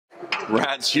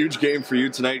Rats, huge game for you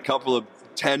tonight. Couple of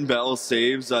 10-bell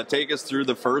saves. Take us through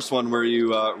the first one where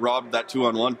you robbed that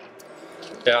 2-on-1.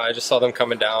 Yeah, I just saw them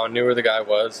coming down, knew where the guy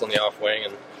was on the off wing,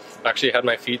 and actually had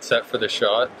my feet set for the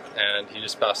shot, and he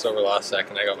just passed over last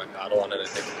second. I got my paddle on it, I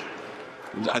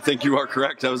think. I think you are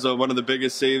correct. That was one of the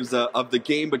biggest saves of the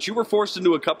game, but you were forced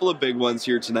into a couple of big ones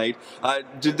here tonight.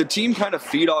 Did the team kind of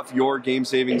feed off your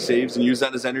game-saving saves and use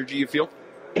that as energy, you feel?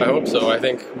 I hope so. I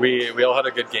think we all had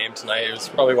a good game tonight. It was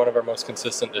probably one of our most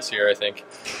consistent this year, I think.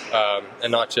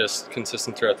 And not just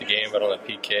consistent throughout the game, but on the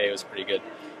PK, it was pretty good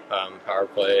power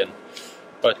play.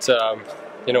 But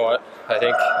you know what?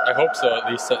 I hope so,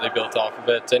 at least, that they built off of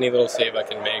it. Any little save I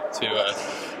can make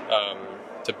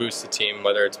to boost the team,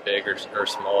 whether it's big or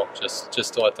small,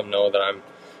 just to let them know that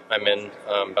I'm in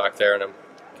back there and I'm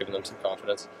giving them some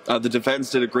confidence. The defense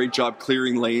did a great job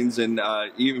clearing lanes, and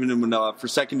even when, for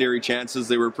secondary chances,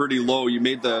 they were pretty low. You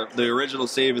made the original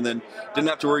save and then didn't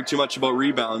have to worry too much about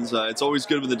rebounds. It's always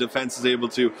good when the defense is able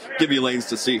to give you lanes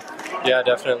to see. Yeah,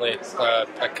 definitely.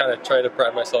 I kind of try to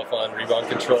pride myself on rebound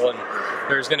control, and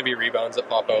there's going to be rebounds that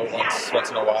pop out once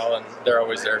in a while, and they're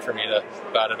always there for me to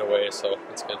bat it away, so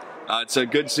it's good. It's a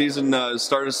good season,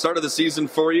 start of the season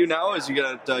for you now as you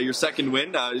get your second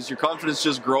win. Is your confidence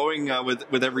just growing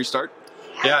with every start?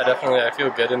 Yeah, definitely. I feel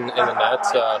good in the net.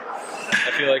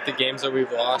 I feel like the games that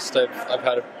we've lost, I've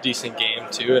had a decent game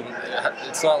too, and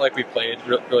it's not like we played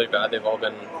really bad. They've all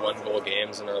been one-goal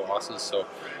games in our losses. So,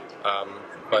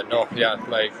 but no, yeah,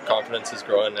 my confidence is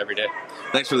growing every day.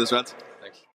 Thanks for this, Rats.